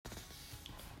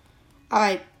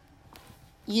Alright,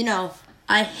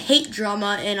 I hate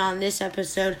drama, and on this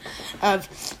episode of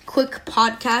Quick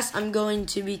Podcast, I'm going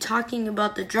to be talking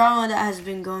about the drama that has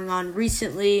been going on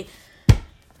recently.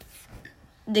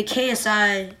 The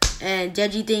KSI and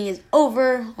Deji thing is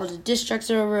over. All the diss tracks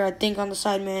are over, I think, on the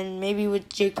side, man. Maybe with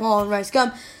Jake Paul and Rice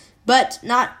Gum, but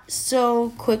not so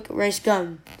quick Rice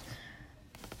Gum.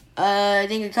 I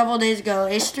think a couple of days ago,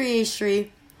 H3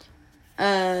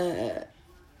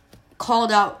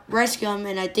 called out Rice Gum,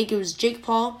 and I think it was Jake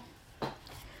Paul,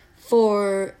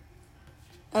 for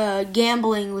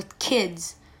gambling with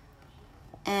kids.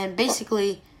 And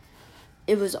basically,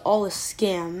 it was all a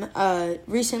scam.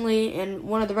 Recently, in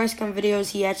one of the Rice Gum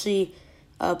videos, he actually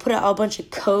put out a bunch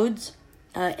of codes,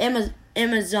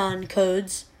 Amazon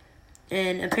codes,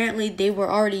 and apparently they were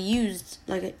already used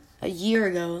like a year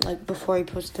ago, like before he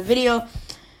posted the video.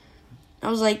 I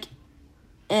was like,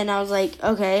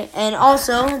 okay. And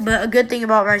also, but a good thing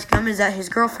about Rice Gum is that his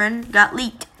girlfriend got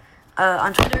leaked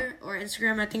on Twitter or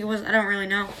Instagram, I think it was. I don't really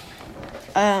know.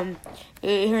 Her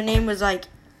name was like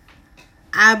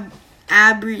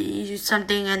Abri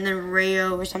something, and then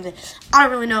Rayo or something. I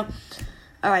don't really know.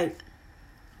 All right.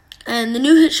 And the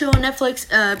new hit show on Netflix,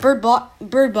 Bird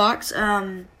Box.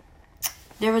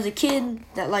 There was a kid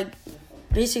that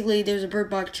basically there's a Bird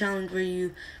Box challenge where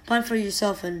you blindfold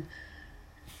yourself and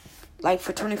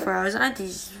for 24 hours. And I think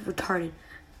it's retarded.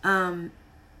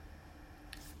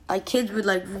 Kids would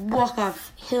walk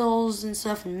off hills and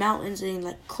stuff and mountains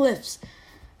and cliffs,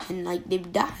 and they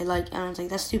would die. And I was like,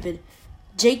 that's stupid.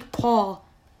 Jake Paul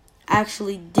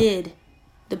actually did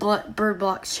the Bird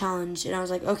Box challenge, and I was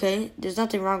like, okay, there's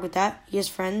nothing wrong with that. He has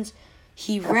friends.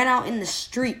 He ran out in the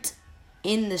street,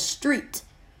 and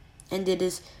did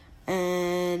this,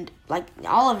 and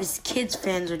all of his kids'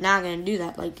 fans are now gonna do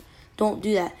that. Don't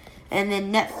do that. And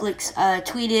then Netflix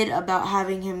tweeted about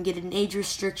having him get an age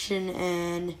restriction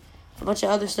and a bunch of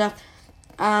other stuff.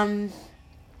 And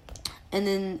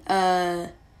then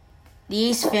the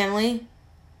Ace family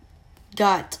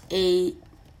got they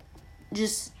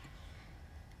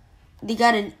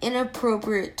got an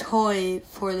inappropriate toy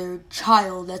for their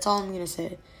child. That's all I'm gonna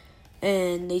say.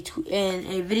 And and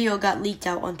a video got leaked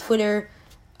out on Twitter.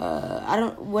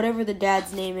 Whatever the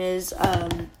dad's name is. I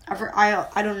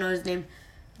don't know his name.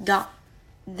 Got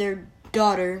their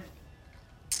daughter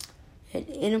an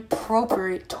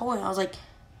inappropriate toy. I was like,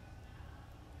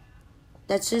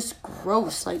 that's just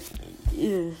gross.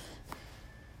 Ew.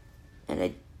 And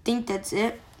I think that's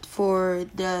it for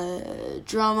the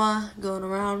drama going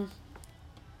around.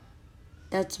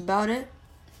 That's about it.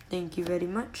 Thank you very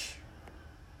much.